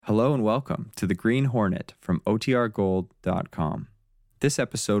Hello and welcome to The Green Hornet from OTRGold.com. This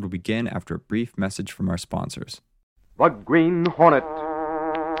episode will begin after a brief message from our sponsors. The Green Hornet.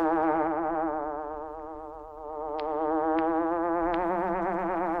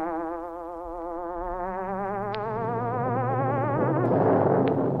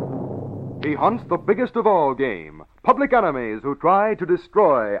 He hunts the biggest of all game, public enemies who try to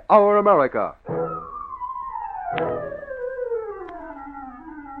destroy our America.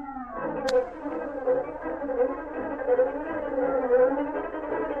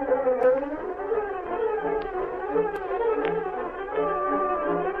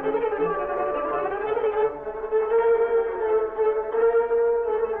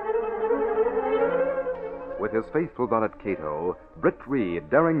 With his faithful valet Cato, Britt Reed,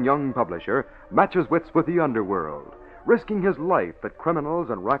 daring young publisher, matches wits with the underworld, risking his life that criminals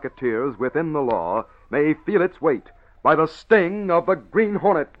and racketeers within the law may feel its weight by the sting of the Green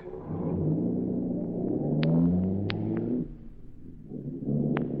Hornet.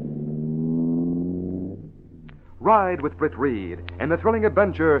 Ride with Britt Reed in the thrilling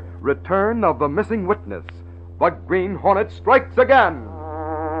adventure Return of the Missing Witness. The Green Hornet strikes again.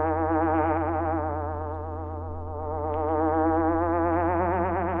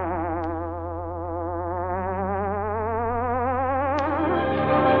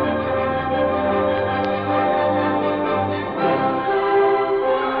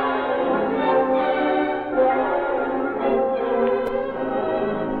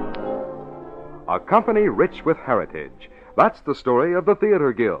 A company rich with heritage. That's the story of the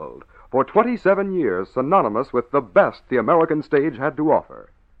Theater Guild, for 27 years synonymous with the best the American stage had to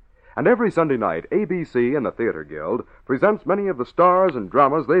offer. And every Sunday night, ABC and the Theater Guild presents many of the stars and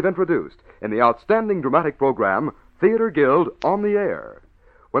dramas they've introduced in the outstanding dramatic program, Theater Guild on the Air.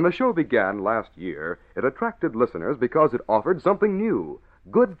 When the show began last year, it attracted listeners because it offered something new,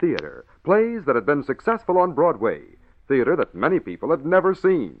 good theater, plays that had been successful on Broadway, theater that many people had never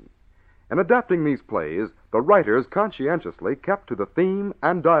seen. In adapting these plays, the writers conscientiously kept to the theme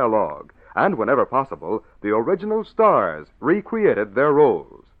and dialogue, and whenever possible, the original stars recreated their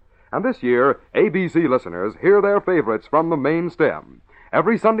roles. And this year, ABC listeners hear their favorites from the main stem,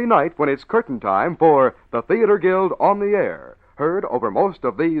 every Sunday night when it's curtain time for the Theater Guild on the Air, heard over most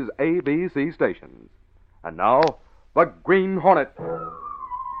of these ABC stations. And now, the Green Hornet.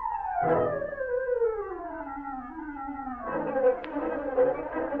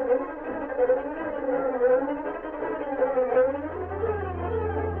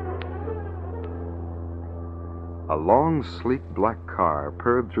 A long, sleek black car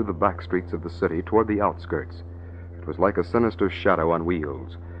purred through the back streets of the city toward the outskirts. It was like a sinister shadow on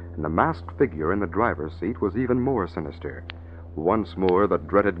wheels, and the masked figure in the driver's seat was even more sinister. Once more, the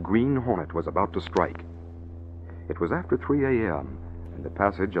dreaded Green Hornet was about to strike. It was after 3 a.m., and the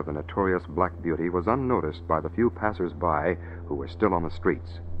passage of the notorious Black Beauty was unnoticed by the few passers-by who were still on the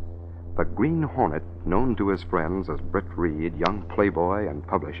streets. The Green Hornet, known to his friends as Britt Reed, young playboy and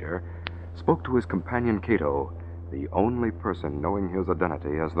publisher, spoke to his companion Cato, the only person knowing his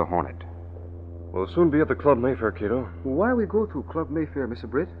identity as the Hornet. We'll soon be at the Club Mayfair, Cato. Why we go to Club Mayfair, Mr.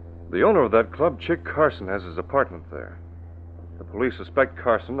 Britt? The owner of that club, Chick Carson, has his apartment there. The police suspect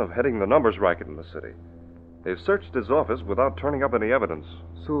Carson of heading the numbers racket in the city. They've searched his office without turning up any evidence.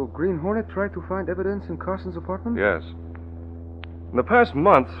 So Green Hornet tried to find evidence in Carson's apartment? Yes. In the past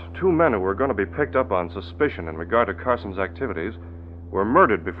month, 2 men who were going to be picked up on suspicion in regard to Carson's activities were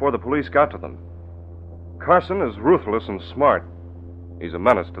murdered before the police got to them. Carson is ruthless and smart. He's a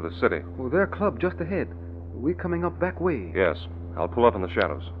menace to the city. Oh, their club just ahead. We coming up back way. Yes, I'll pull up in the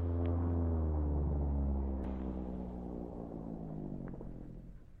shadows.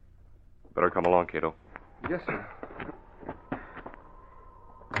 Better come along, Cato. Yes, sir.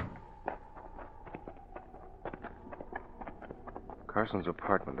 Carson's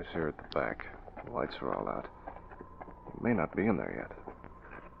apartment is here at the back. The lights are all out. He may not be in there yet.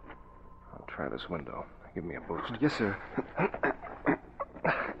 I'll try this window. Give me a boost. Yes, sir.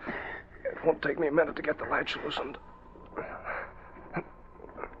 It won't take me a minute to get the latch loosened. There.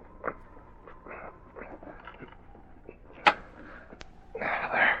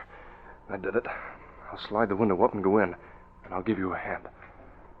 I did it. I'll slide the window up and go in, and I'll give you a hand.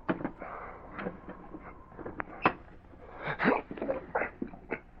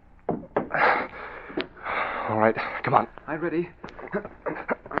 All right, come on. I'm ready.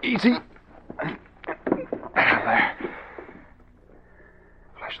 Easy. There.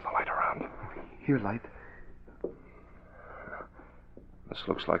 Flash the light around. Here, light. This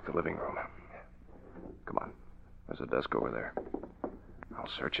looks like the living room. Come on. There's a desk over there. I'll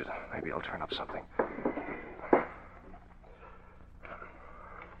search it. Maybe I'll turn up something.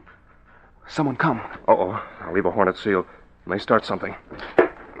 Someone come. Uh-oh. I'll leave a hornet seal. May start something.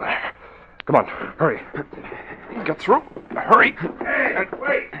 Come on, hurry. Get through. Hurry. Hey,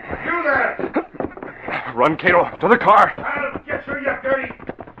 wait! You there! Run, Cato, to the car. I'll get you, you dirty...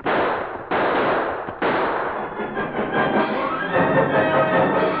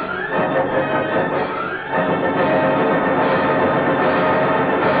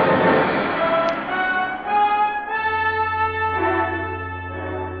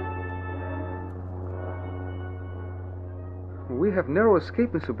 We have narrow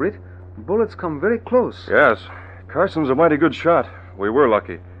escape, Mr. Britt. Bullets come very close. Yes. Carson's a mighty good shot. We were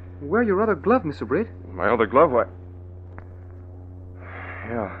lucky. Wear your other glove, Mr. Britt. My other glove, why?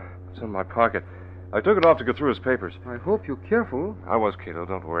 Yeah, it's in my pocket. I took it off to go through his papers. I hope you're careful. I was, Cato,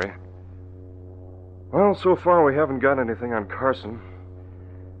 don't worry. Well, so far we haven't got anything on Carson.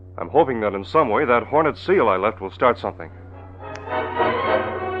 I'm hoping that in some way that hornet seal I left will start something.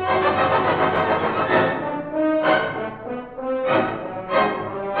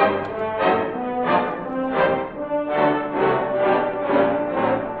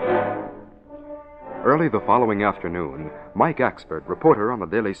 Early the following afternoon, Mike Axford, reporter on the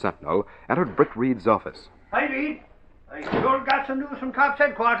Daily Sentinel, entered Britt Reed's office. Hi, Reed. I sure got some news from cops'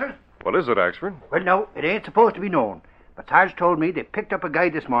 headquarters. What is it, Axford? Well, no, it ain't supposed to be known. But Sarge told me they picked up a guy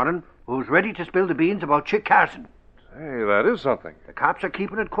this morning who's ready to spill the beans about Chick Carson. Hey, that is something. The cops are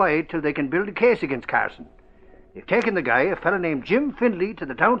keeping it quiet till they can build a case against Carson. They've taken the guy, a fella named Jim Findlay, to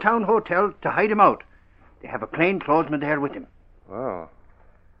the downtown hotel to hide him out. They have a plainclothesman there with him. Wow.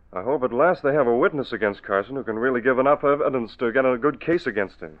 I hope at last they have a witness against Carson who can really give enough evidence to get a good case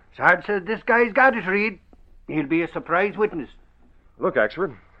against him. Sarge says this guy's got it, Reed. He'll be a surprise witness. Look,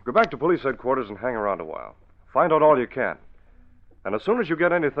 Axford, go back to police headquarters and hang around a while. Find out all you can. And as soon as you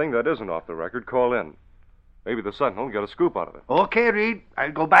get anything that isn't off the record, call in. Maybe the Sentinel will get a scoop out of it. Okay, Reed.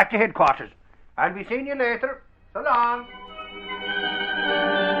 I'll go back to headquarters. I'll be seeing you later. So long.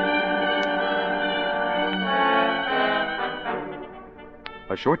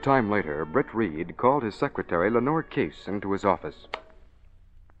 A short time later, Britt Reed called his secretary, Lenore Case, into his office.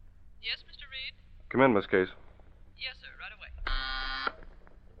 Yes, Mr. Reed? Come in, Miss Case. Yes, sir, right away.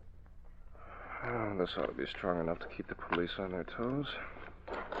 Oh, this ought to be strong enough to keep the police on their toes.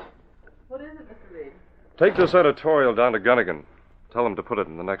 What is it, Mr. Reed? Take this editorial down to Gunnigan. Tell him to put it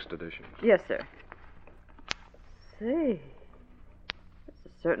in the next edition. Yes, sir. Say, this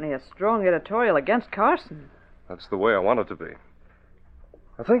is certainly a strong editorial against Carson. That's the way I want it to be.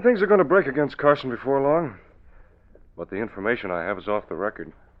 I think things are going to break against Carson before long. But the information I have is off the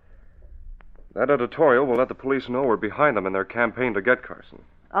record. That editorial will let the police know we're behind them in their campaign to get Carson.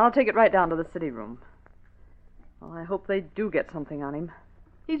 I'll take it right down to the city room. Well, I hope they do get something on him.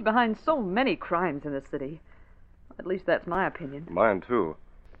 He's behind so many crimes in the city. At least that's my opinion. Mine, too.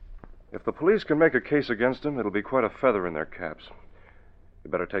 If the police can make a case against him, it'll be quite a feather in their caps. You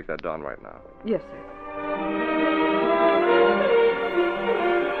better take that down right now. Yes, sir.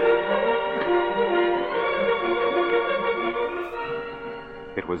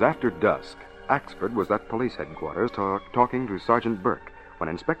 It was after dusk. Axford was at police headquarters talking to Sergeant Burke when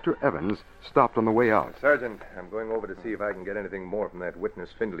Inspector Evans stopped on the way out. Sergeant, I'm going over to see if I can get anything more from that witness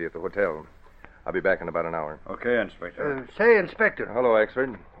Findlay at the hotel. I'll be back in about an hour. Okay, Inspector. Say, Inspector. Hello,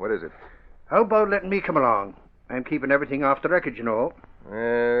 Axford. What is it? How about letting me come along? I'm keeping everything off the record, you know.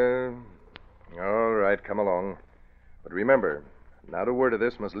 All right, come along. But remember, not a word of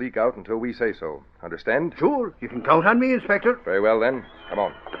this must leak out until we say so. Understand? Sure, you can count on me, Inspector. Very well, then. Come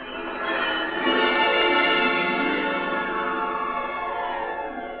on.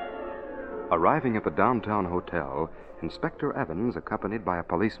 Arriving at the downtown hotel, Inspector Evans, accompanied by a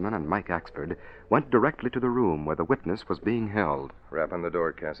policeman and Mike Axford, went directly to the room where the witness was being held. Rap on the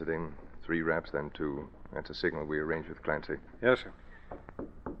door, Cassidy. 3 raps, then 2. That's a signal we arranged with Clancy. Yes, sir.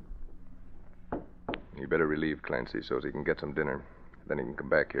 You better relieve Clancy so he can get some dinner. Then he can come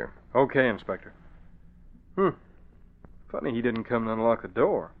back here. Okay, Inspector. Funny he didn't come and unlock the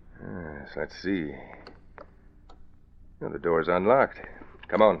door. Yes, let's see. Well, the door's unlocked.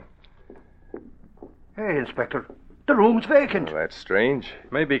 Come on. Hey, Inspector, the room's vacant. Well, that's strange.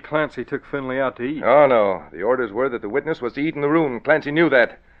 Maybe Clancy took Findlay out to eat. Oh, no. The orders were that the witness was to eat in the room. Clancy knew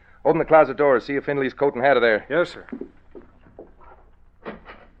that. Open the closet door. See if Findlay's coat and hat are there. Yes, sir.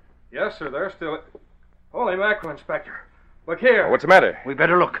 Yes, sir, they're still... Holy mackerel, Inspector. Look here. What's the matter? We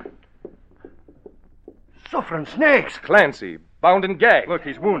better look. Suffering snakes. Clancy, bound and gagged. Look,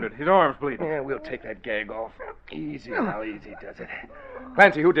 he's wounded. His arm's bleeding. Yeah, we'll take that gag off. Easy now, easy does it.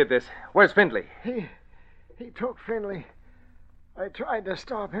 Clancy, who did this? Where's Findlay? He took Findlay. I tried to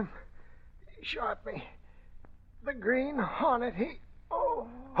stop him. He shot me. The Green Hornet, Oh.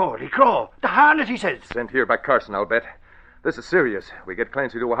 Holy crow! The harness, he says. Sent here by Carson, I'll bet. This is serious. We get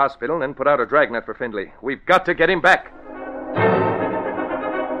Clancy to a hospital and then put out a dragnet for Findlay. We've got to get him back.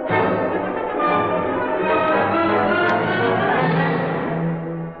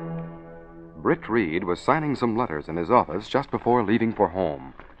 Britt Reed was signing some letters in his office just before leaving for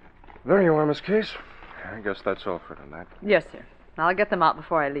home. There you are, Miss Case. I guess that's all for tonight. Yes, sir. I'll get them out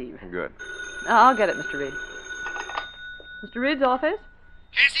before I leave. Good. I'll get it, Mr. Reed. Mr. Reed's office?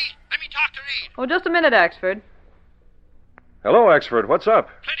 Casey, let me talk to Reed. Oh, just a minute, Axford. Hello, Axford. What's up?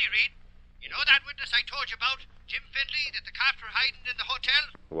 Plenty, Reed. You know that witness I told you about, Jim Findlay, that the cops were hiding in the hotel?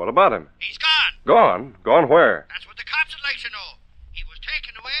 What about him? He's gone. Gone? Gone where? That's what the cops would like to know. He was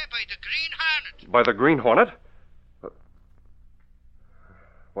taken away by the Green Hornet. By the Green Hornet?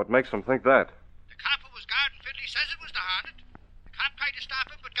 What makes them think that? The cop who was guarding Findlay says it was the Hornet. The cop tried to stop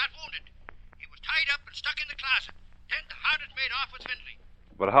him but got wounded. He was tied up and stuck in the closet. Then the Hornet made off with Findlay.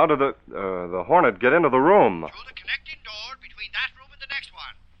 But how did the Hornet get into the room? Through the connecting door between that room and the next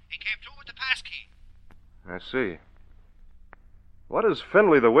one. He came through with the pass key. I see. What does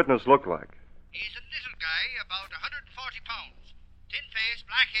Findlay, the witness, look like? He's a little guy, about 140 pounds. Thin face,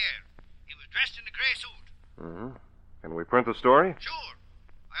 black hair. He was dressed in a grey suit. Mm-hmm. Can we print the story? Sure.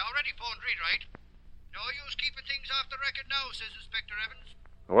 I already phoned Reed, right? No use keeping things off the record now, says Inspector Evans.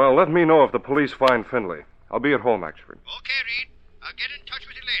 Well, let me know if the police find Findlay. I'll be at home, Axford. Okay, Reed. I'll get in touch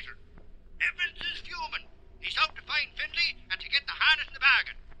with you later. Evans is fuming. He's out to find Findlay and to get the harness in the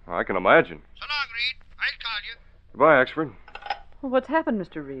bargain. I can imagine. So long, Reed. I'll call you. Goodbye, Axford. Well, what's happened,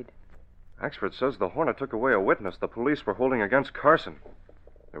 Mr. Reed? Axford says the Hornet took away a witness the police were holding against Carson.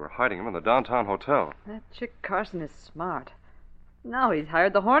 They were hiding him in the downtown hotel. That chick Carson is smart. Now he's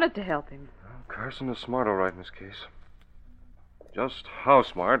hired the Hornet to help him. Well, Carson is smart, all right, Miss Case. Just how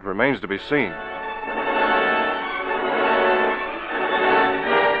smart remains to be seen.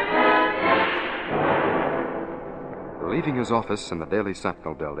 Leaving his office in the Daily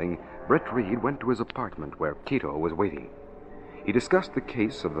Sentinel building, Britt Reed went to his apartment where Tito was waiting. He discussed the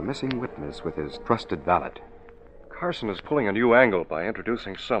case of the missing witness with his trusted valet. Carson is pulling a new angle by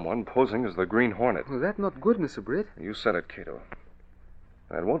introducing someone posing as the Green Hornet. Well, that's not good, Mr. Britt. You said it, Cato.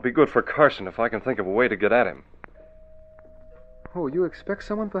 And it won't be good for Carson if I can think of a way to get at him. Oh, you expect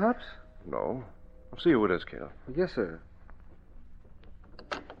someone, perhaps? No. I'll see who it is, Cato. Yes, sir.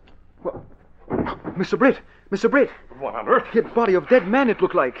 Well, Mr. Britt! Mr. Britt! What on earth? Dead body of dead man, it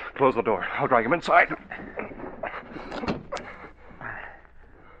looked like. Close the door. I'll drag him inside.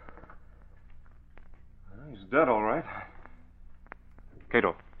 He's dead, all right.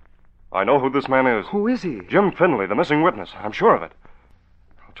 Cato, I know who this man is. Who is he? Jim Findlay, the missing witness. I'm sure of it.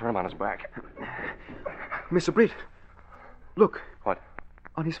 I'll turn him on his back. Mr. Britt, look. What?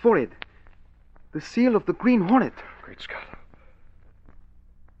 On his forehead. The seal of the Green Hornet. Great Scott.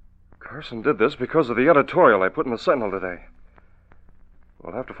 Carson did this because of the editorial I put in the Sentinel today.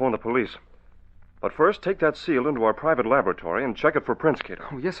 We'll have to phone the police. But first, take that seal into our private laboratory and check it for prints, Cato.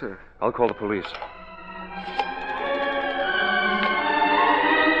 Oh, yes, sir. I'll call the police.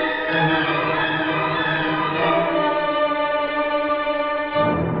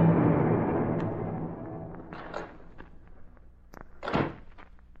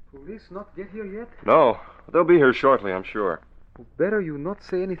 Police not get here yet? No, but they'll be here shortly, I'm sure. Better you not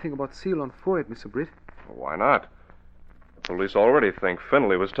say anything about seal on forehead, Mr. Britt. Well, why not? The police already think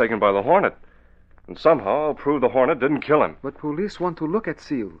Findlay was taken by the Hornet. And somehow I'll prove the Hornet didn't kill him. But police want to look at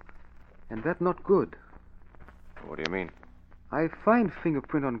seal. And that not good. What do you mean? I find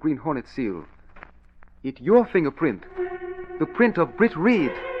fingerprint on Green Hornet seal. It your fingerprint. The print of Britt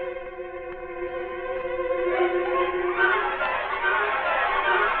Reed.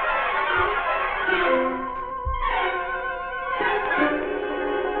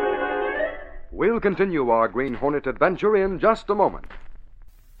 We'll continue our Green Hornet adventure in just a moment.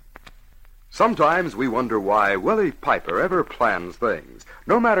 Sometimes we wonder why Willie Piper ever plans things.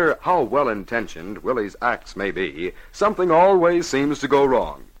 No matter how well-intentioned Willie's acts may be, something always seems to go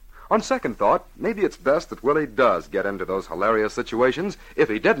wrong. On second thought, maybe it's best that Willie does get into those hilarious situations. If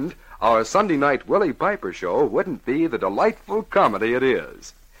he didn't, our Sunday night Willie Piper show wouldn't be the delightful comedy it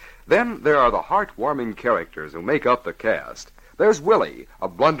is. Then there are the heartwarming characters who make up the cast. There's Willie, a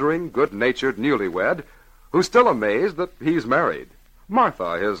blundering, good-natured newlywed, who's still amazed that he's married.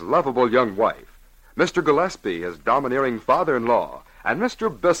 Martha, his lovable young wife. Mr. Gillespie, his domineering father-in-law. And Mr.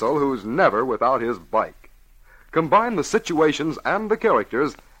 Bissell, who's never without his bike. Combine the situations and the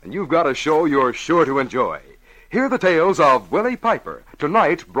characters, and you've got a show you're sure to enjoy. Hear the tales of Willie Piper,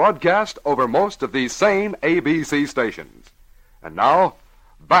 tonight broadcast over most of these same ABC stations. And now,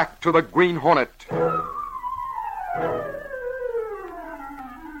 back to the Green Hornet.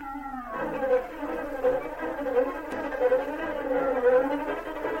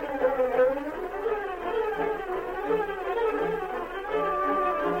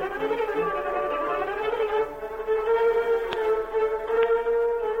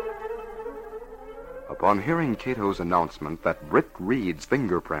 Upon hearing Cato's announcement that Britt Reed's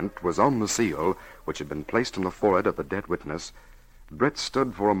fingerprint was on the seal, which had been placed on the forehead of the dead witness, Britt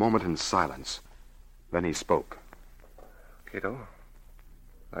stood for a moment in silence. Then he spoke. Cato,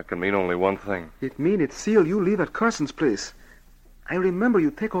 that can mean only one thing. It mean it's seal you leave at Carson's place. I remember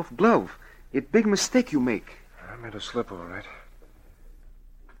you take off glove. It big mistake you make. I made a slip, all right.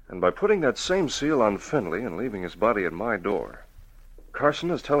 And by putting that same seal on Finley and leaving his body at my door,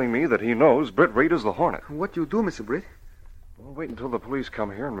 Carson is telling me that he knows Britt Reed is the Hornet. What you do, Mr. Britt? We'll wait until the police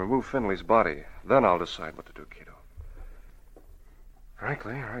come here and remove Finley's body. Then I'll decide what to do, Cato.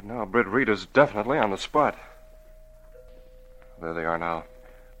 Frankly, right now, Britt Reed is definitely on the spot. There they are now.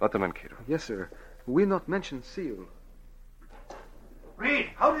 Let them in, Cato. Yes, sir. We not mention seal. Reed,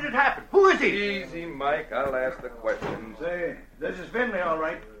 how did it happen? Who is he? Easy, Mike. I'll ask the questions. Say, this is Finley, all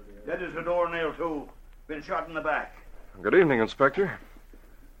right. That is the doornail, too. Been shot in the back. Good evening, Inspector.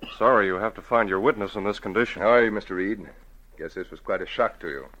 Sorry you have to find your witness in this condition. How are you, Mr. Reed? Guess this was quite a shock to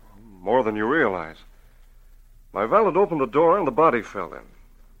you. More than you realize. My valet opened the door and the body fell in.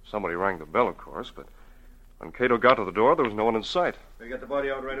 Somebody rang the bell, of course, but when Cato got to the door, there was no one in sight. We get the body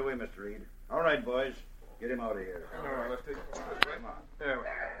out right away, Mr. Reed. All right, boys. Get him out of here. All right, let's take Come on.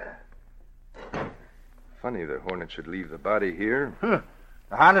 There. Funny the Hornet should leave the body here.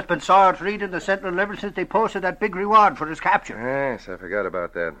 The harness been sawed Reed in the Sentinel ever since they posted that big reward for his capture. Yes, I forgot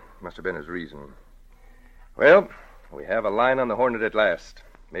about that. Must have been his reason. Well, we have a line on the Hornet at last.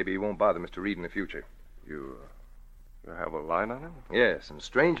 Maybe he won't bother Mr. Reed in the future. You have a line on him? Yes, and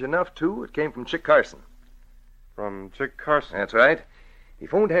strange enough, too, it came from Chick Carson. From Chick Carson? That's right. He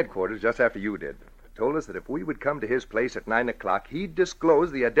phoned headquarters just after you did. Told us that if we would come to his place at 9 o'clock, he'd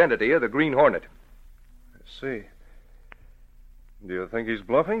disclose the identity of the Green Hornet. I see. Do you think he's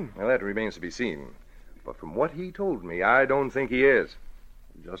bluffing? Well, that remains to be seen. But from what he told me, I don't think he is.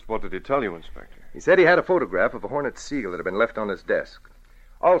 Just what did he tell you, Inspector? He said he had a photograph of a Hornet seal that had been left on his desk.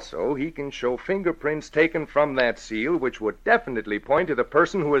 Also, he can show fingerprints taken from that seal, which would definitely point to the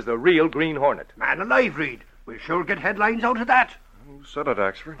person who is the real Green Hornet. Man alive, Reed. We'll sure get headlines out of that. Who said it,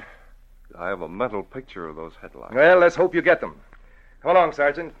 Axford? I have a mental picture of those headlines. Well, let's hope you get them. Come along,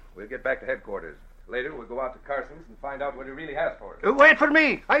 Sergeant. We'll get back to headquarters. Later, we'll go out to Carson's and find out what he really has for us. Wait for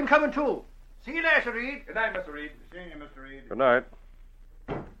me. I'm coming, too. See you later, Reed. Good night, Mr. Reed. Seeing you, Mr. Reed. Good night.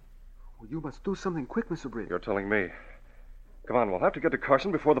 Well, you must do something quick, Mr. Britt. You're telling me. Come on, we'll have to get to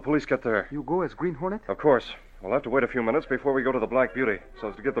Carson before the police get there. You go as Green Hornet? Of course. We'll have to wait a few minutes before we go to the Black Beauty, so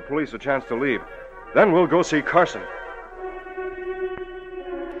as to give the police a chance to leave. Then we'll go see Carson.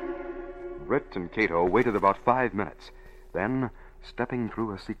 Britt and Cato waited about 5 minutes. Then, stepping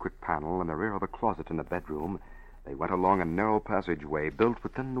through a secret panel in the rear of a closet in the bedroom, they went along a narrow passageway built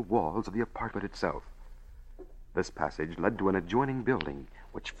within the walls of the apartment itself. This passage led to an adjoining building,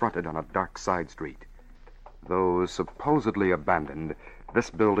 which fronted on a dark side street. Though supposedly abandoned, this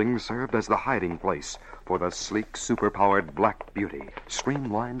building served as the hiding place for the sleek, superpowered Black Beauty,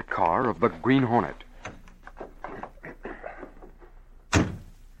 streamlined car of the Green Hornet.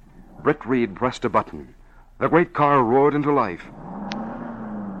 Britt Reed pressed a button. The great car roared into life.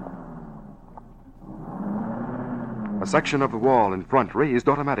 A section of the wall in front raised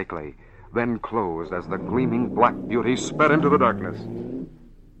automatically, then closed as the gleaming Black Beauty sped into the darkness.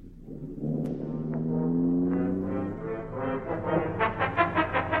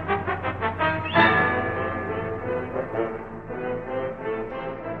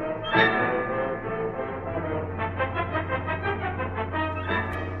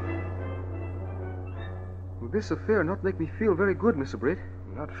 This affair not make me feel very good, Mr. Britt.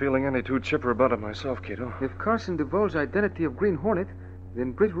 I'm not feeling any too chipper about it myself, Cato. If Carson divulge identity of Green Hornet,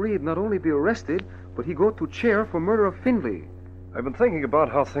 then Britt Reed not only be arrested, but he go to chair for murder of Finley. I've been thinking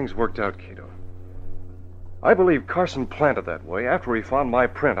about how things worked out, Cato. I believe Carson planned it that way after he found my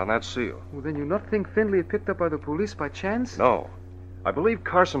print on that seal. Well, then you not think Finley picked up by the police by chance? No. I believe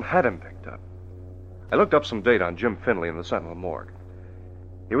Carson had him picked up. I looked up some data on Jim Finley in the Sentinel morgue.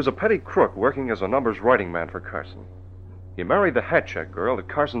 He was a petty crook working as a numbers writing man for Carson. He married the hat check girl at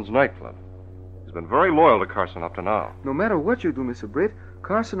Carson's nightclub. He's been very loyal to Carson up to now. No matter what you do, Mr. Britt,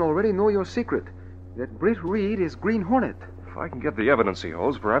 Carson already know your secret. That Britt Reed is Green Hornet. If I can get the evidence he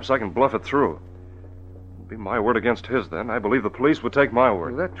holds, perhaps I can bluff it through. It'd be my word against his, then. I believe the police would take my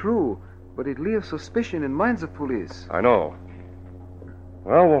word. Well, that's true, but it leaves suspicion in minds of police. I know.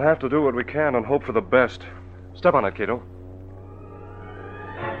 Well, we'll have to do what we can and hope for the best. Step on it, Cato.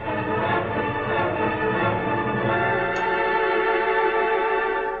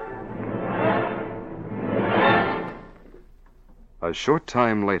 A short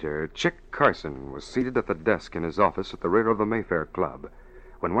time later, Chick Carson was seated at the desk in his office at the rear of the Mayfair Club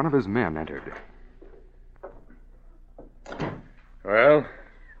when one of his men entered. Well,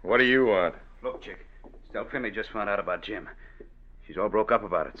 what do you want? Look, Chick. Stell Finley just found out about Jim. She's all broke up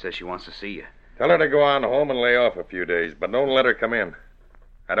about it. Says she wants to see you. Tell her to go on home and lay off a few days, but don't let her come in.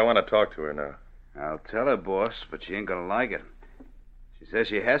 I don't want to talk to her now. I'll tell her, boss, but she ain't gonna like it. She says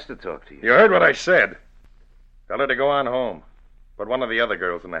she has to talk to you. You heard what I said. Tell her to go on home. Put one of the other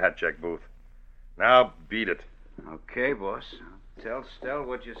girls in the hat check booth. Now, beat it. Okay, boss. I'll tell Stell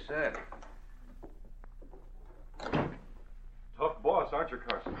what you said. Tough boss, aren't you,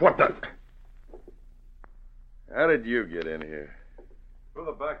 Carson? What the? How did you get in here? Through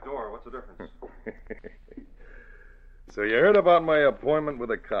the back door. What's the difference? So you heard about my appointment with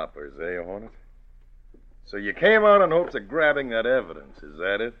the coppers, eh, Hornet? So you came out in hopes of grabbing that evidence, is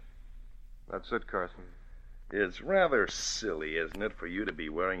that it? That's it, Carson. It's rather silly, isn't it, for you to be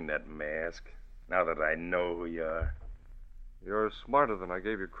wearing that mask, now that I know who you are? You're smarter than I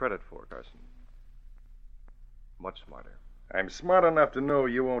gave you credit for, Carson. Much smarter. I'm smart enough to know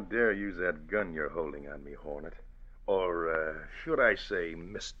you won't dare use that gun you're holding on me, Hornet. Or, should I say,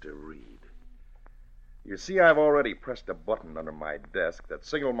 Mr. Reed. You see, I've already pressed a button under my desk that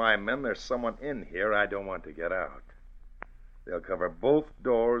signaled my men there's someone in here I don't want to get out. They'll cover both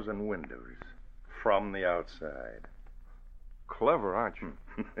doors and windows from the outside. Clever, aren't you?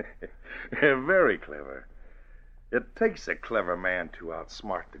 Very clever. It takes a clever man to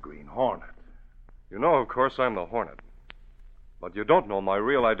outsmart the Green Hornet. You know, of course, I'm the Hornet. But you don't know my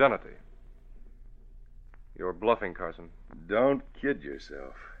real identity. You're bluffing, Carson. Don't kid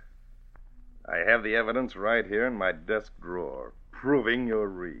yourself. I have the evidence right here in my desk drawer, proving you're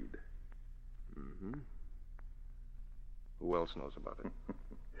Reed. Mm-hmm. Who else knows about it?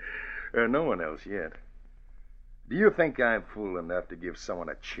 No one else yet. Do you think I'm fool enough to give someone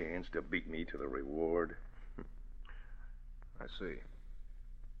a chance to beat me to the reward? I see.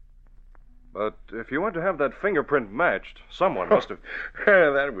 But if you want to have that fingerprint matched, someone must have...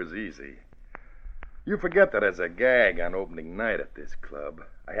 That was easy. You forget that as a gag on opening night at this club,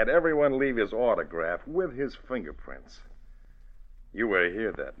 I had everyone leave his autograph with his fingerprints. You were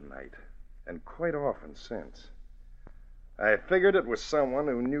here that night, and quite often since. I figured it was someone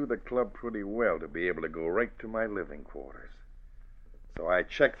who knew the club pretty well to be able to go right to my living quarters. So I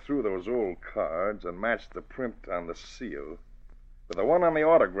checked through those old cards and matched the print on the seal with the one on the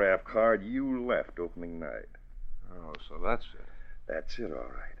autograph card you left opening night. Oh, so that's it. That's it, all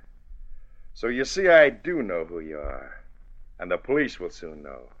right. So you see, I do know who you are. And the police will soon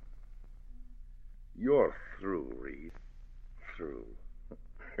know. You're through, Reed. Through.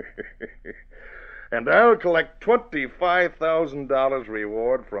 And I'll collect $25,000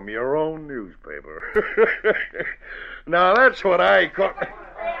 reward from your own newspaper. Now, that's what I call...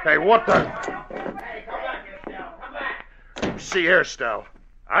 Hey, what the... Hey, come back here, Stell. Come back. See here, Stell.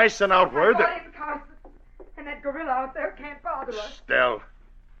 I sent out word that... Carson. And that gorilla out there can't bother us. Stell,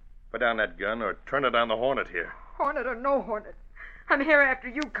 put down that gun or turn it on the Hornet here. Hornet or no Hornet, I'm here after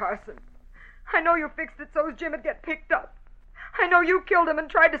you, Carson. I know you fixed it so's Jim would get picked up. I know you killed him and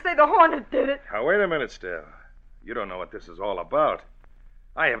tried to say the Hornet did it. Now, wait a minute, Stell. You don't know what this is all about.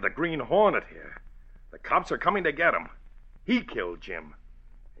 I have the Green Hornet here. The cops are coming to get him. He killed Jim.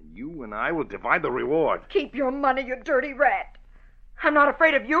 And you and I will divide the reward. Keep your money, you dirty rat. I'm not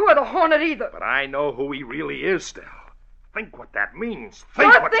afraid of you or the Hornet either. But I know who he really is, Stell. Think what that means.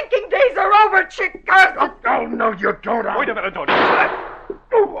 Think Your what... thinking days are over, Chick Carson. Oh, no, you don't. Wait a minute, don't do that.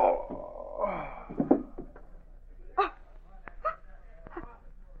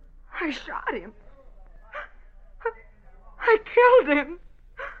 I shot him. I killed him.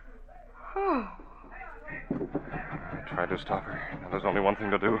 Oh. I tried to stop her. Now, there's only one thing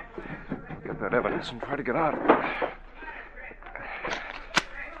to do. Get that evidence and try to get out.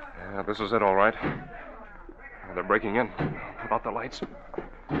 Yeah, this is it, all right. They're breaking in. Put out the lights.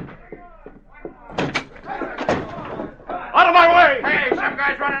 Out of my way! Hey, some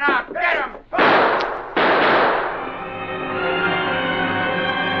guy's running out. Get him!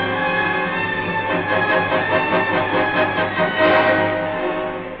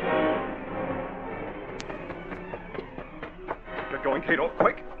 Get going, Cato.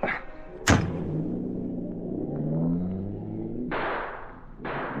 Quick.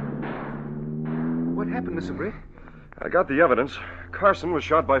 What happened, Mr. Brick? I got the evidence. Carson was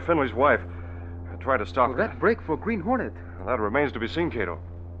shot by Finley's wife. I tried to stop her. That break for Green Hornet. Well, that remains to be seen, Cato.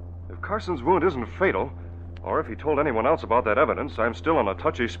 If Carson's wound isn't fatal, or if he told anyone else about that evidence, I'm still on a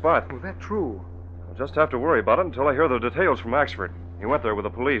touchy spot. Well, that's true. I'll just have to worry about it until I hear the details from Axford. He went there with the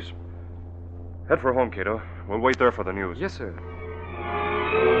police. Head for home, Cato. We'll wait there for the news. Yes, sir.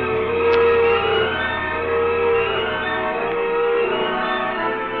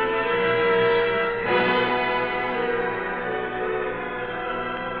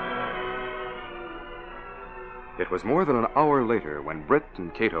 It was more than an hour later when Britt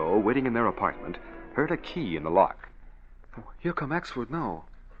and Cato, waiting in their apartment, heard a key in the lock. Oh, here come Axford now.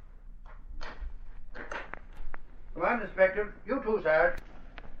 Come on, Inspector. You too, Sarge.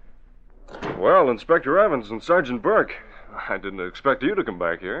 Well, Inspector Evans and Sergeant Burke, I didn't expect you to come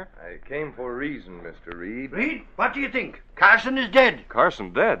back here. I came for a reason, Mr. Reed. Reed, what do you think? Carson is dead.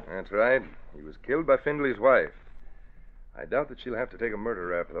 Carson dead? That's right. He was killed by Findley's wife. I doubt that she'll have to take a murder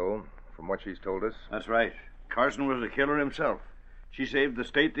rap, though, from what she's told us. That's right. Carson was the killer himself. She saved the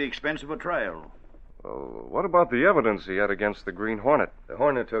state the expense of a trial. Well, what about the evidence he had against the Green Hornet? The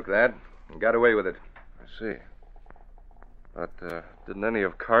Hornet took that and got away with it. I see. But didn't any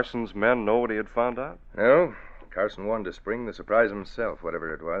of Carson's men know what he had found out? No. Carson wanted to spring the surprise himself,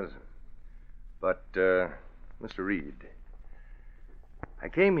 whatever it was. But, Mr. Reed, I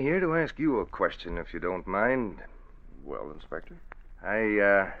came here to ask you a question, if you don't mind. Well, Inspector?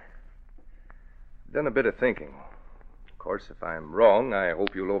 I done a bit of thinking. Of course, if I'm wrong, I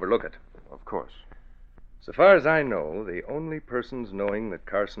hope you'll overlook it. Of course. So far as I know, the only persons knowing that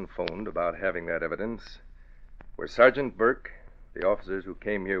Carson phoned about having that evidence were Sergeant Burke, the officers who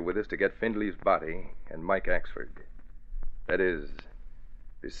came here with us to get Findley's body, and Mike Axford. That is,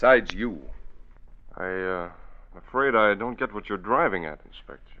 besides you. I'm afraid I don't get what you're driving at,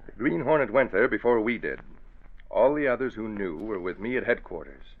 Inspector. The Green Hornet went there before we did. All the others who knew were with me at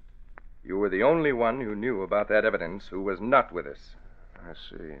headquarters. You were the only one who knew about that evidence who was not with us. I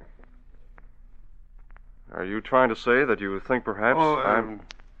see. Are you trying to say that you think perhaps I'm...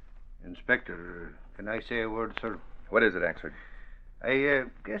 Inspector, can I say a word, sir? What is it, Axford? I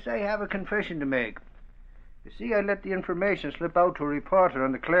guess I have a confession to make. You see, I let the information slip out to a reporter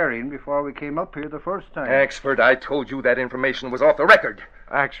on the Clarion before we came up here the first time. Axford, I told you that information was off the record.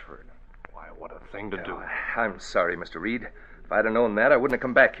 Axford? Why, what a thing to do. I'm sorry, Mr. Reed. If I'd have known that, I wouldn't have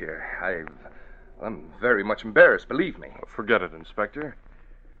come back here. I'm very much embarrassed, believe me. Well, forget it, Inspector.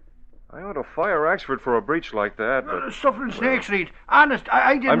 I ought to fire Axford for a breach like that, but... Suffering snakes, Reed. Honest,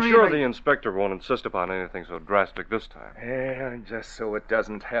 I didn't I'm sure realize... the inspector won't insist upon anything so drastic this time. Yeah, just so it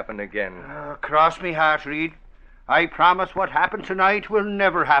doesn't happen again. Cross me heart, Reed. I promise what happened tonight will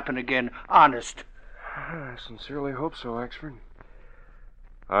never happen again. Honest. I sincerely hope so, Axford.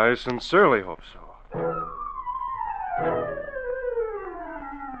 I sincerely hope so.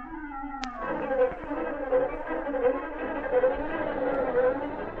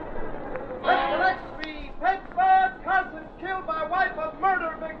 Killed by wife of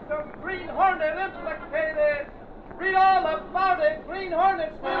murder victim. Green Hornet implicated. Read all about it. Green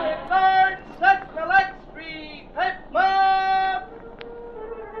Hornet still at large. Set Collect Street. Paper.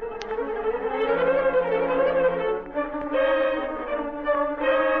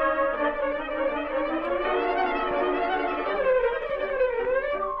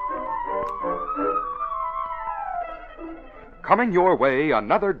 Coming your way,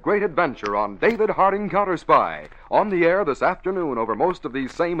 another great adventure on David Harding Counter Spy, on the air this afternoon over most of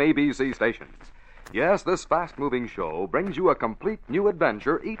these same ABC stations. Yes, this fast-moving show brings you a complete new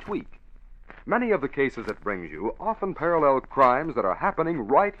adventure each week. Many of the cases it brings you often parallel crimes that are happening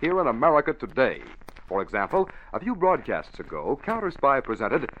right here in America today. For example, a few broadcasts ago, Counter Spy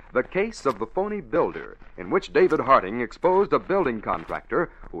presented The Case of the Phony Builder, in which David Harding exposed a building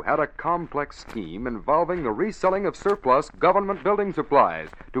contractor who had a complex scheme involving the reselling of surplus government building supplies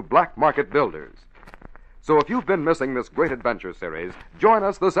to black market builders. So if you've been missing this great adventure series, join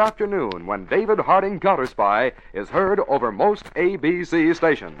us this afternoon when David Harding Counter Spy is heard over most ABC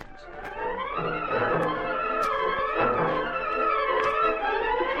stations.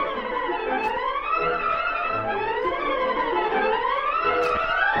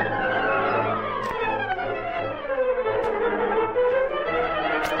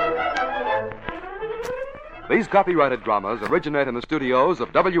 These copyrighted dramas originate in the studios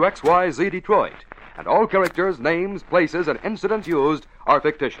of WXYZ Detroit, and all characters, names, places, and incidents used are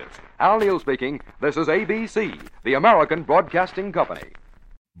fictitious. Al Neal speaking. This is ABC, the American Broadcasting Company.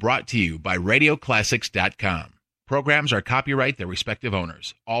 Brought to you by RadioClassics.com. Programs are copyright their respective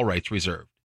owners. All rights reserved.